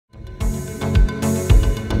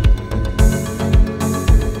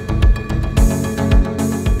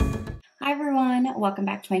welcome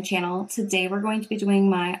back to my channel. Today we're going to be doing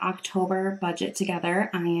my October budget together.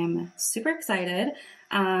 I am super excited.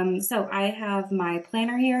 So I have my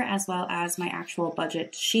planner here as well as my actual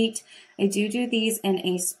budget sheet. I do these in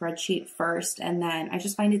a spreadsheet first, and then I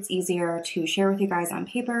just find it's easier to share with you guys on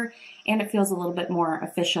paper, and it feels a little bit more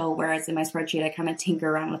official, whereas in my spreadsheet I kind of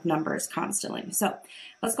tinker around with numbers constantly. So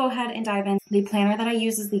let's go ahead and dive in. The planner that I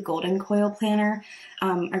use is the Golden Coil planner.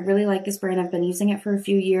 I really like this brand. I've been using it for a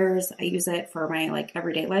few years. I use it for my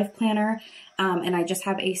everyday life planner. And I just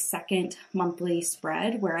have a second monthly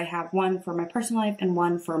spread where I have one for my personal life and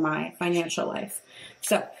one for my financial life.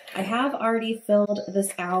 So I have already filled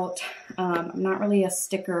this out. I'm not really a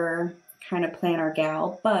sticker kind of planner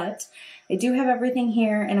gal, but I do have everything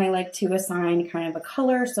here, and I like to assign kind of a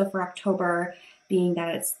color. So for October, being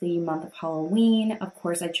that it's the month of Halloween, of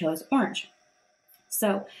course I chose orange.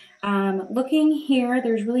 So looking here,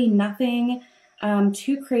 there's really nothing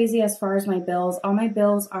too crazy as far as my bills. All my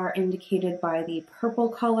bills are indicated by the purple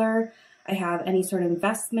color. I have any sort of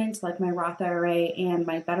investment like my Roth IRA and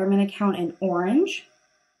my Betterment account in orange.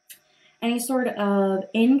 Any sort of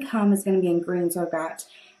income is going to be in green. So I've got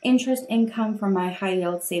interest income from my high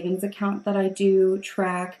yield savings account that I do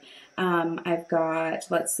track. I've got,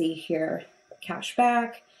 let's see here, cash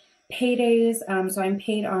back, paydays. So I'm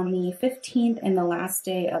paid on the 15th and the last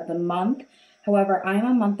day of the month. However, I'm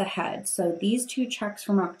a month ahead, so these two checks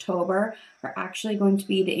from October are actually going to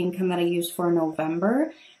be the income that I use for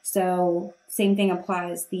November. So same thing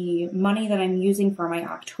applies. The money that I'm using for my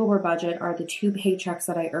October budget are the two paychecks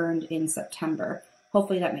that I earned in September.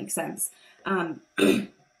 Hopefully that makes sense.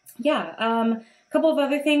 Couple of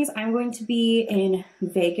other things. I'm going to be in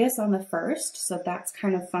Vegas on the 1st, so that's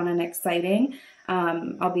kind of fun and exciting.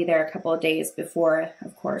 I'll be there a couple of days before,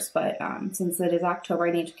 of course, but since it is October,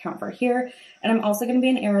 I need to account for here. And I'm also going to be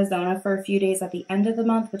in Arizona for a few days at the end of the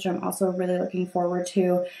month, which I'm also really looking forward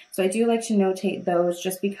to. So I do like to notate those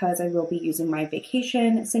just because I will be using my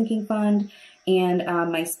vacation sinking fund, and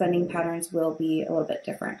my spending patterns will be a little bit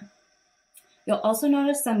different. You'll also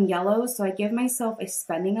notice some yellows, so I give myself a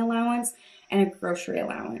spending allowance and a grocery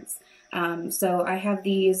allowance. So I have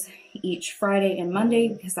these each Friday and Monday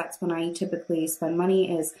because that's when I typically spend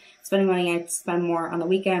money. Is spending money, I spend more on the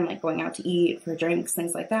weekend, like going out to eat, for drinks,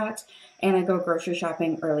 things like that. And I go grocery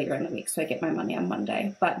shopping earlier in the week, so I get my money on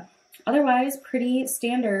Monday. But otherwise, pretty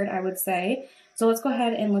standard, I would say. So let's go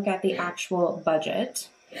ahead and look at the actual budget.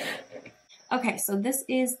 Okay, so this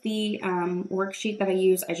is the worksheet that I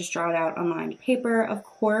use. I just draw it out on lined paper, of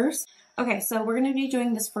course. Okay, so we're going to be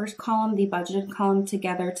doing this first column, the budgeted column,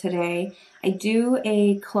 together today. I do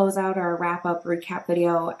a closeout or a wrap-up recap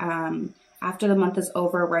video after the month is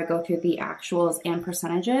over where I go through the actuals and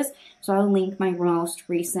percentages. So I'll link my most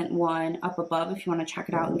recent one up above if you want to check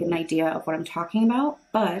it out and get an idea of what I'm talking about.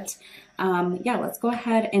 But yeah, let's go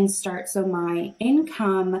ahead and start. So my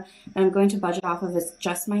income that I'm going to budget off of is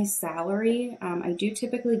just my salary. I do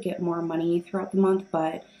typically get more money throughout the month,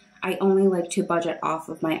 but I only like to budget off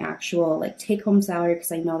of my actual take-home salary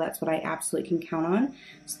because I know that's what I absolutely can count on.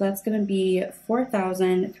 So that's going to be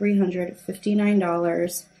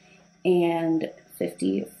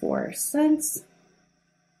 $4,359.54.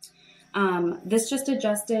 This just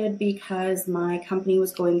adjusted because my company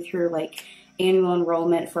was going through annual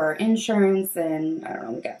enrollment for our insurance, and I don't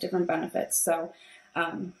know, we got different benefits. So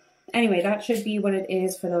anyway, that should be what it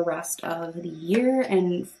is for the rest of the year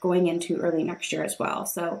and going into early next year as well.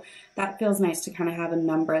 So that feels nice to kind of have a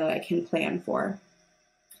number that I can plan for.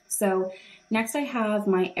 So next I have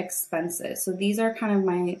my expenses. So these are kind of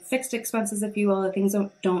my fixed expenses, if you will, the things that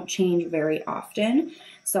don't change very often.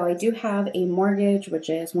 So I do have a mortgage, which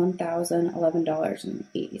is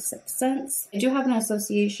 $1,011.86. I do have an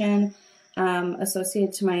association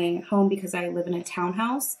associated to my home because I live in a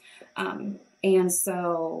townhouse. And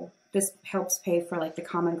so this helps pay for the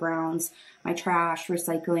common grounds, my trash,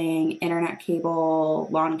 recycling, internet cable,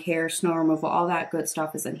 lawn care, snow removal, all that good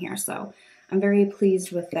stuff is in here. So I'm very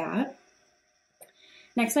pleased with that.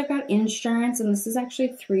 Next, I've got insurance, and this is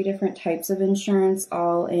actually 3 different types of insurance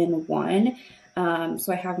all in one.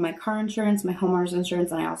 So I have my car insurance, my homeowner's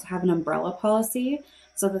insurance, and I also have an umbrella policy.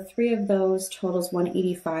 So the 3 of those totals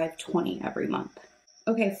 $185.20 every month.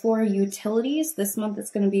 Okay, for utilities, this month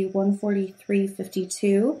it's going to be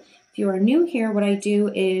 $143.52. If you are new here, what I do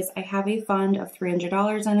is I have a fund of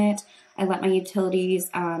 $300 in it. I let my utilities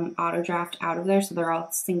auto draft out of there, so they're all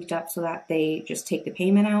synced up so that they just take the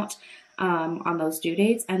payment out on those due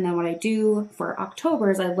dates. And then what I do for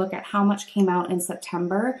October is I look at how much came out in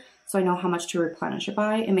September, so I know how much to replenish it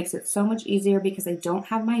by. It makes it so much easier because I don't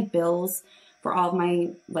have my bills for all of my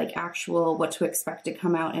like actual what to expect to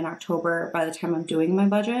come out in October by the time I'm doing my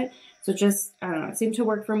budget. So just, I don't know, it seemed to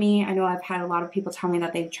work for me. I know I've had a lot of people tell me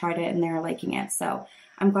that they've tried it and they're liking it. So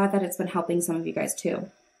I'm glad that it's been helping some of you guys too.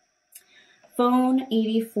 Phone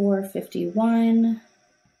 8451.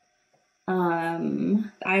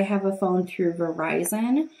 I have a phone through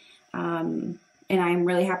Verizon, and I'm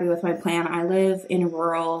really happy with my plan. I live in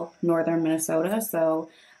rural northern Minnesota, so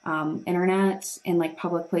internet in like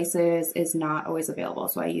public places is not always available.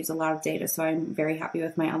 So I use a lot of data, so I'm very happy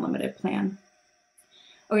with my unlimited plan.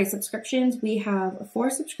 Okay, subscriptions. We have 4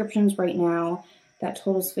 subscriptions right now. That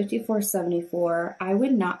totals $54.74. I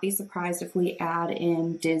would not be surprised if we add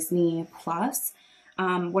in Disney Plus.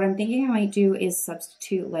 What I'm thinking I might do is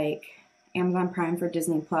substitute like Amazon Prime for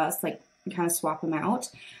Disney Plus, like kind of swap them out.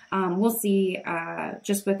 We'll see.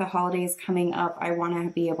 Just with the holidays coming up, I want to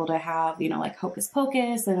be able to have, you know, like Hocus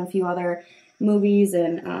Pocus and a few other movies,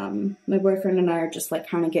 and my boyfriend and I are just like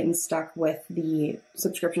kind of getting stuck with the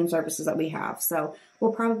subscription services that we have. So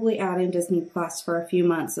we'll probably add in Disney Plus for a few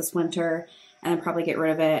months this winter, and then probably get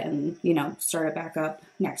rid of it and, you know, start it back up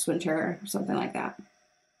next winter or something like that.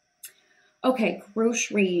 Okay,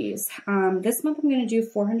 groceries. This month I'm going to do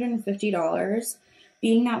 $450,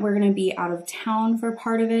 being that we're going to be out of town for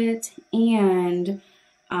part of it, and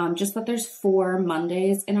just that there's 4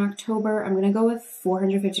 Mondays in October. I'm going to go with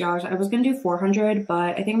 $450. I was going to do $400,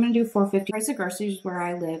 but I think I'm going to do $450. The price of groceries where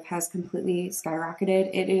I live has completely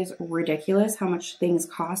skyrocketed. It is ridiculous how much things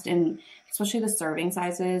cost, and especially the serving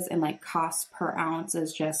sizes and like cost per ounce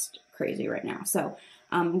is just crazy right now. So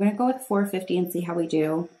I'm going to go with $450 and see how we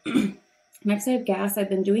do. Next, I have gas. I've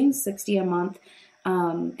been doing $60 a month.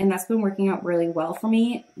 And that's been working out really well for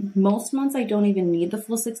me. Most months I don't even need the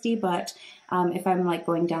full 60, but if I'm like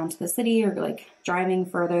going down to the city or like driving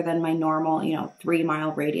further than my normal, you know,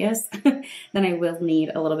 3-mile radius, then I will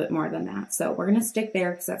need a little bit more than that. So we're going to stick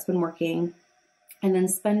there because that's been working. And then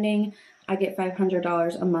spending, I get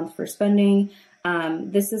 $500 a month for spending.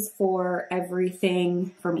 This is for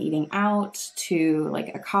everything from eating out to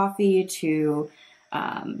like a coffee to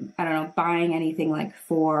I don't know, buying anything like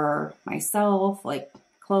for myself, like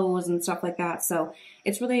clothes and stuff like that. So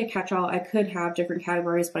it's really a catch-all. I could have different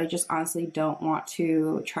categories, but I just honestly don't want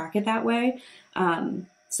to track it that way.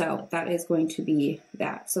 So that is going to be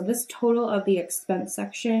that. So this total of the expense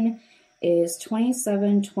section is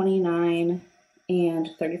 $27.29 and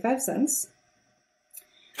 35 cents.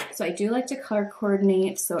 So I do like to color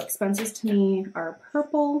coordinate. So expenses to me are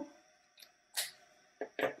purple.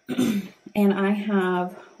 And I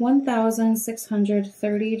have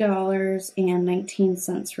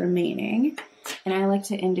 $1,630.19 remaining. And I like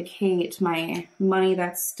to indicate my money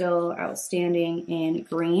that's still outstanding in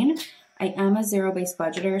green. I am a zero-based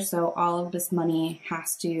budgeter, so all of this money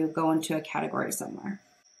has to go into a category somewhere.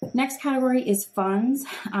 Next category is funds.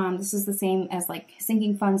 This is the same as like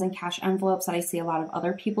sinking funds and cash envelopes that I see a lot of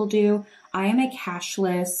other people do. I am a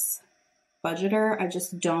cashless budgeter. I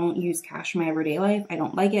just don't use cash in my everyday life. I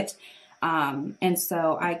don't like it. And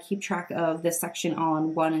so I keep track of this section all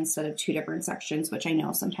in one instead of 2 different sections, which I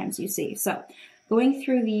know sometimes you see. So going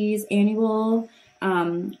through these annual,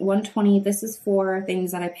 120, this is for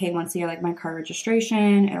things that I pay once a year, like my car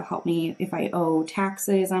registration. It'll help me if I owe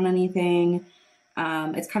taxes on anything.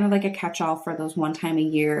 It's kind of like a catch-all for those one-time a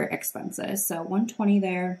year expenses. So 120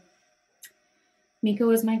 there.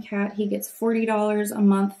 Miko is my cat. He gets $40 a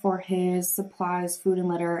month for his supplies, food, and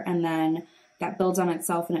litter, and then that builds on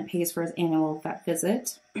itself and it pays for his annual vet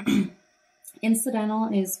visit. Incidental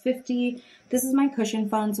is $50. This is my cushion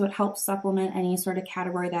fund, so it helps supplement any sort of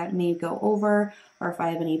category that may go over, or if I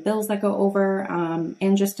have any bills that go over,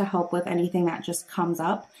 and just to help with anything that just comes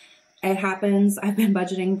up. It happens. I've been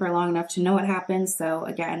budgeting for long enough to know it happens. So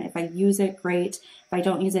again, if I use it, great. If I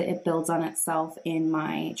don't use it, it builds on itself in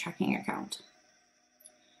my checking account.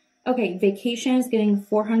 Okay, vacation is getting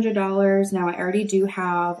 $400. Now I already do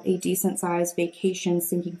have a decent sized vacation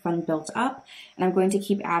sinking fund built up, and I'm going to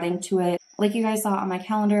keep adding to it. Like you guys saw on my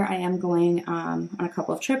calendar, I am going on a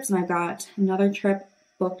couple of trips, and I've got another trip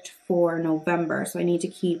booked for November, so I need to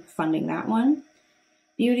keep funding that one.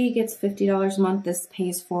 Beauty gets $50 a month. This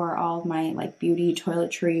pays for all of my like beauty,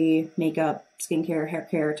 toiletry, makeup, skincare, hair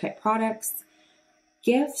care type products.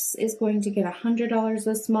 Gifts is going to get $100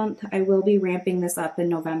 this month. I will be ramping this up in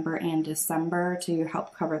November and December to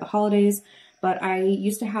help cover the holidays, but I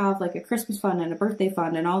used to have like a Christmas fund and a birthday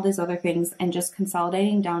fund and all these other things, and just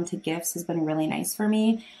consolidating down to gifts has been really nice for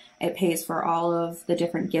me. It pays for all of the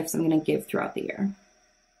different gifts I'm going to give throughout the year.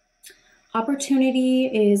 Opportunity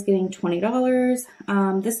is getting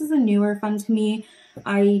 $20. This is a newer fund to me.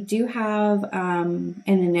 I do have an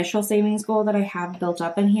initial savings goal that I have built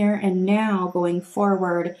up in here, and now going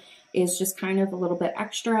forward is just kind of a little bit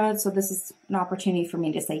extra. So this is an opportunity for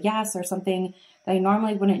me to say yes, or something that I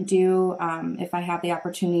normally wouldn't do if I have the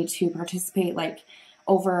opportunity to participate. Like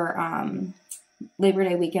over Labor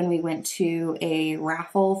Day weekend, we went to a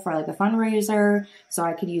raffle for like a fundraiser, so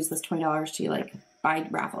I could use this $20 to like buy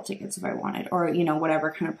raffle tickets if I wanted, or, you know,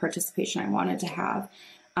 whatever kind of participation I wanted to have.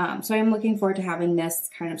 So I'm looking forward to having this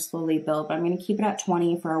kind of slowly build, but I'm going to keep it at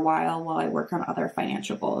 20 for a while I work on other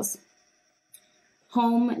financial goals.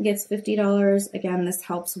 Home gets $50. Again, this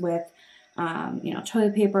helps with, you know,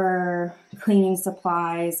 toilet paper, cleaning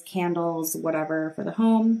supplies, candles, whatever for the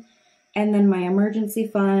home. And then my emergency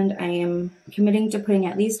fund, I am committing to putting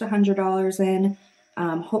at least $100 in.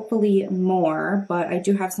 Hopefully more, but I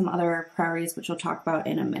do have some other priorities which we'll talk about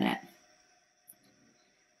in a minute.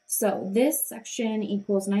 So this section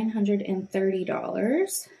equals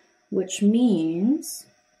 $930, which means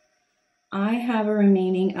I have a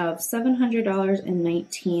remaining of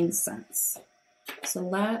 $700.19. So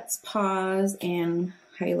let's pause and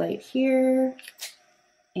highlight here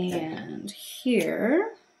and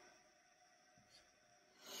here.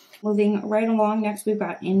 Moving right along, next we've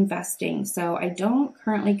got investing. So I don't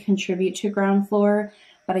currently contribute to GroundFloor,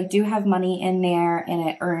 but I do have money in there and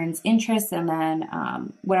it earns interest, and then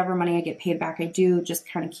whatever money I get paid back, I do just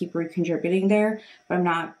kind of keep recontributing there, but I'm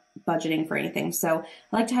not budgeting for anything. So I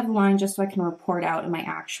like to have the line just so I can report out in my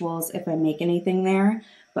actuals if I make anything there.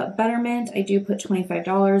 But Betterment, I do put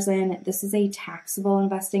 $25 in. This is a taxable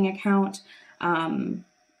investing account.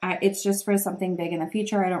 It's just for something big in the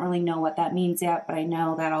future. I don't really know what that means yet, but I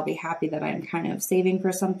know that I'll be happy that I'm kind of saving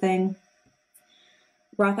for something.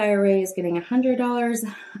 Roth IRA is getting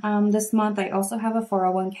 $100 this month. I also have a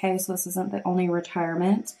 401k, so this isn't the only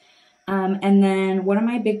retirement. And then one of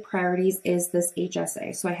my big priorities is this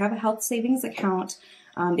HSA. So I have a health savings account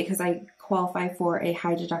because I qualify for a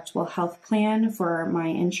high deductible health plan for my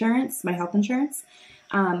insurance, my health insurance.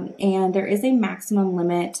 And there is a maximum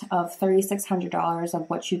limit of $3,600 of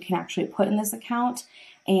what you can actually put in this account.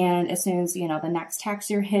 And as soon as, you know, the next tax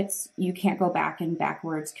year hits, you can't go back and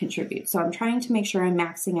backwards contribute. So I'm trying to make sure I'm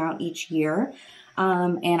maxing out each year.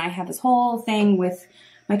 And I have this whole thing with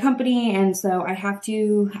my company. And so I have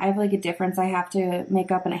like a difference I have to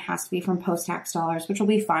make up, and it has to be from post-tax dollars, which will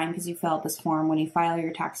be fine because you fill out this form when you file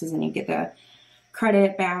your taxes and you get the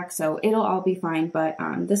credit back. So it'll all be fine. But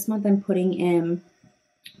this month I'm putting in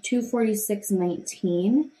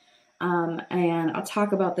 $246.19, and I'll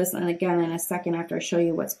talk about this again in a second after I show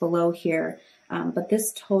you what's below here. But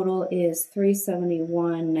this total is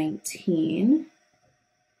 $371.19,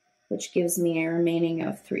 which gives me a remaining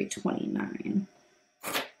of $329.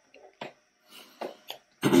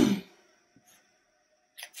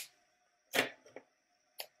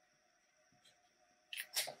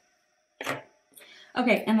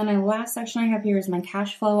 Okay, and then the last section I have here is my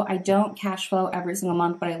cash flow. I don't cash flow every single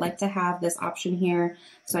month, but I like to have this option here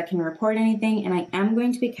so I can report anything. And I am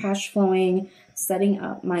going to be cash flowing, setting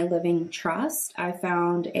up my living trust. I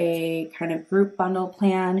found a kind of group bundle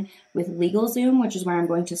plan with LegalZoom, which is where I'm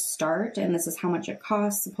going to start. And this is how much it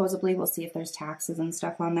costs, supposedly. We'll see if there's taxes and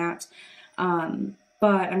stuff on that. But I'm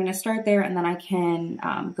going to start there, and then I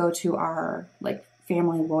can go to our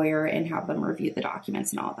family lawyer and have them review the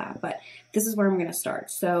documents and all that. But this is where I'm going to start.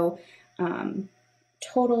 So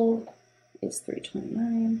total is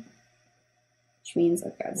 $329, which means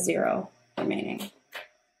I've got $0 remaining.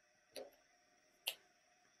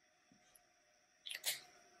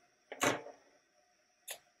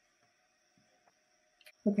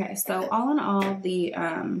 Okay, so all in all, the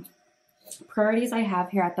priorities I have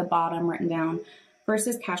here at the bottom written down. First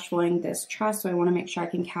is cash flowing this trust, so I want to make sure I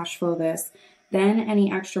can cash flow this. Then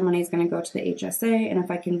any extra money is going to go to the HSA, and if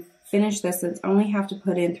I can finish this, I only have to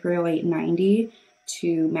put in $308.90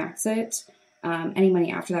 to max it. Any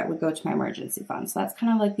money after that would go to my emergency fund. So that's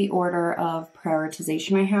kind of like the order of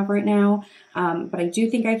prioritization I have right now. But I do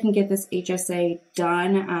think I can get this HSA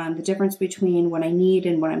done. The difference between what I need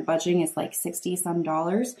and what I'm budgeting is like $60-some.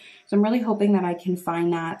 So I'm really hoping that I can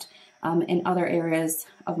find that in other areas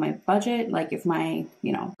of my budget, like if my,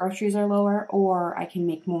 groceries are lower, or I can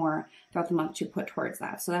make more throughout the month to put towards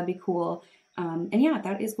that. So that'd be cool. And yeah,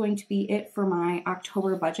 that is going to be it for my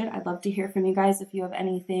October budget. I'd love to hear from you guys if you have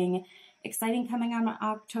anything exciting coming on in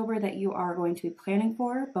October that you are going to be planning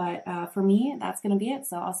for. But for me, that's going to be it.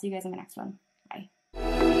 So I'll see you guys in the next one. Bye.